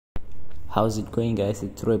How's it going, guys?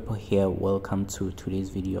 It's Repo here. Welcome to today's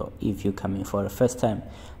video. If you're coming for the first time,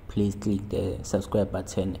 please click the subscribe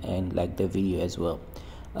button and like the video as well.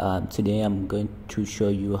 Today I'm going to show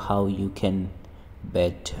you how you can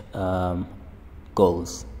bet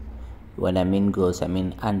goals. When I mean goals, I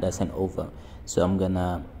mean unders and over. So I'm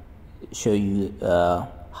gonna show you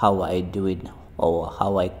how I do it, or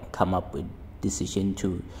how I come up with decision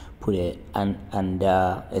to put it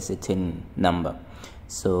under a certain number.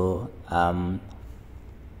 So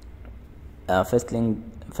first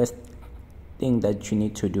thing that you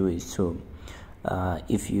need to do is to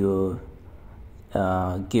if you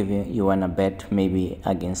you wanna bet maybe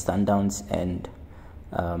against Sundowns and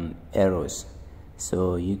Arrows,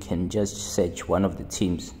 so you can just search one of the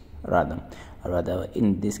teams. Rather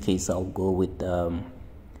in this case I'll go with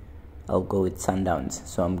Sundowns.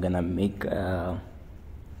 So I'm gonna make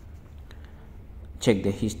check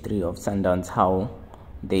the history of Sundowns, how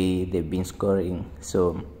they've been scoring.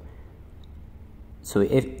 So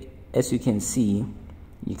if, as you can see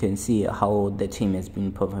how the team has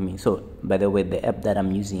been performing. So by the way, the app that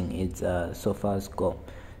I'm using is SofaScore.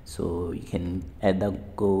 So you can either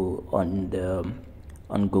go on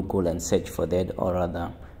Google and search for that, or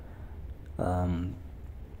rather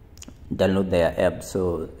download their app.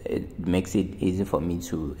 So it makes it easy for me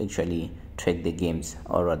to actually track the games,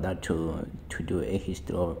 or rather to do a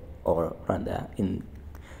history, or rather in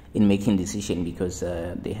making decision, because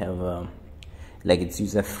they have like, it's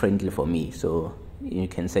user friendly for me. So you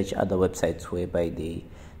can search other websites whereby they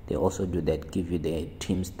also do that, give you the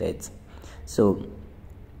team stats. So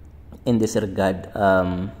in this regard,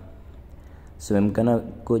 so I'm gonna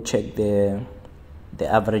go check the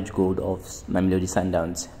average goal of Mamelodi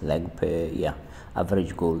Sundowns, like per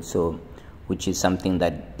average goal. So which is something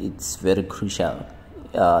that it's very crucial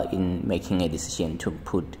in making a decision to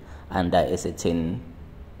put under a certain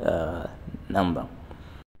number.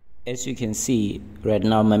 As you can see right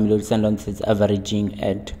now, Mamelodi Sundowns is averaging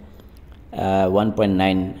at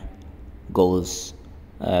 1.9 goals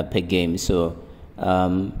per game. So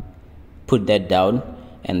put that down,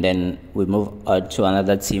 and then we move to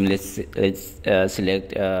another team. Let's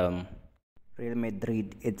select Real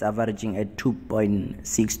Madrid. It's averaging at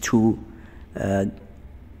 2.62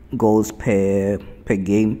 goals per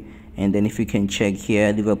game. And then if you can check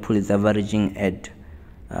here, Liverpool is averaging at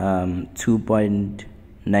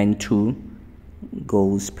 2.92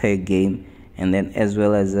 goals per game. And then as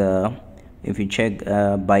well as if you check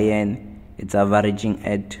Bayern, it's averaging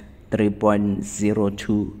at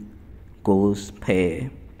 3.02 goals per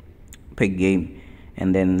game.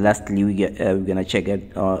 And then lastly, we're gonna check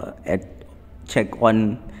check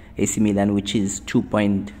on AC Milan, which is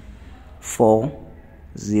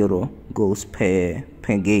 2.40 goals per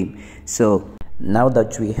game. So now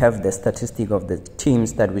that we have the statistic of the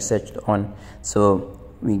teams that we searched on, so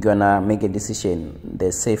we're gonna make a decision,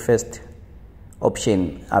 the safest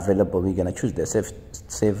option available. We're gonna choose the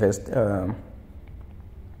safest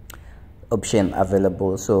option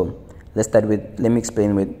available. So let me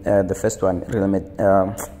explain with the first one,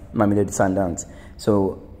 Mamelodi Sundowns.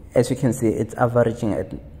 So as you can see, it's averaging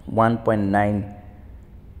at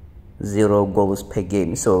 1.90 goals per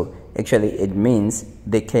game. So actually it means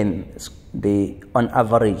they on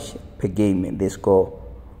average per game they score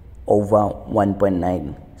over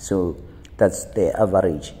 1.9. so that's the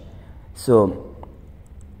average. So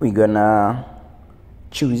we're gonna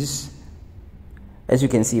choose, as you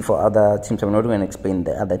can see, for other teams. I'm not going to explain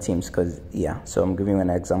the other teams because so I'm giving you an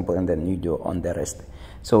example and then you do on the rest.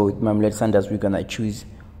 So with Mamelodi Sundowns, we're gonna choose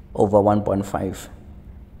over 1.5,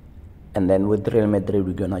 and then with Real Madrid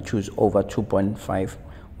we're gonna choose over 2.5.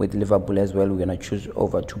 With Liverpool as well, we're gonna choose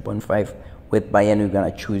over 2.5. With Bayern, we're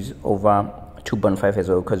gonna choose over 2.5 as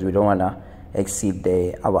well, because we don't wanna exceed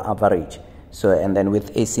our average. So, and then with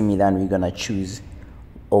AC Milan, we're gonna choose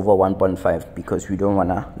over 1.5, because we don't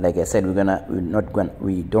wanna, like I said, we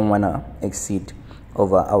don't wanna exceed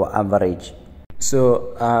over our average.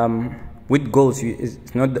 So with goals,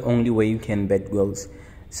 it's not the only way you can bet goals.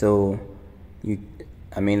 So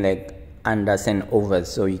like unders and overs.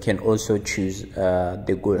 So you can also choose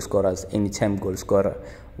the goal scorers, anytime goal scorer,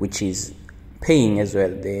 which is paying as well.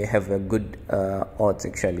 They have a good odds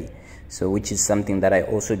actually, so which is something that I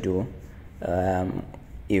also do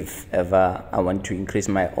if ever I want to increase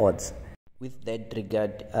my odds. With that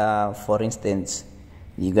regard, for instance,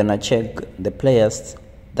 you're gonna check the players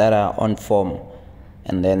that are on form,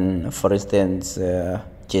 and then for instance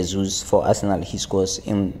Jesus for Arsenal, he scores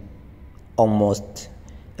in almost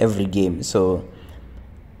every game. So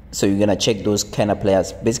you're gonna check those kind of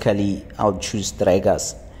players. Basically I'll choose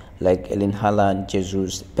strikers like Erling Haaland,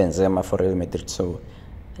 Jesus, Benzema for Real Madrid. So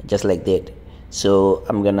just like that. So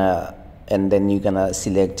I'm gonna, and then you're gonna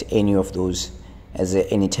select any of those as a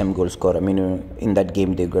anytime goal scorer. I mean, in that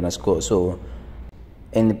game they're gonna score, so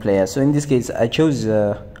any player. So in this case I chose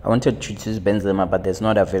I wanted to choose Benzema, but there's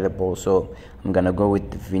not available, so I'm gonna go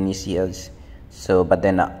with Vinicius. So but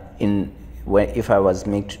then if I was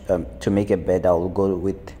to make a bet, I'll go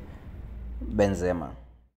with Benzema.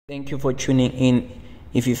 Thank you for tuning in.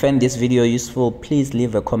 If you find this video useful, please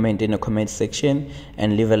leave a comment in the comment section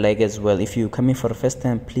and leave a like as well. If you're coming for the first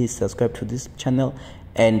time, please subscribe to this channel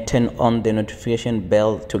and turn on the notification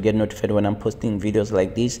bell to get notified when I'm posting videos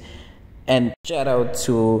like this. And shout out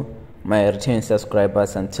to my returning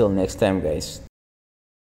subscribers. Until next time, guys.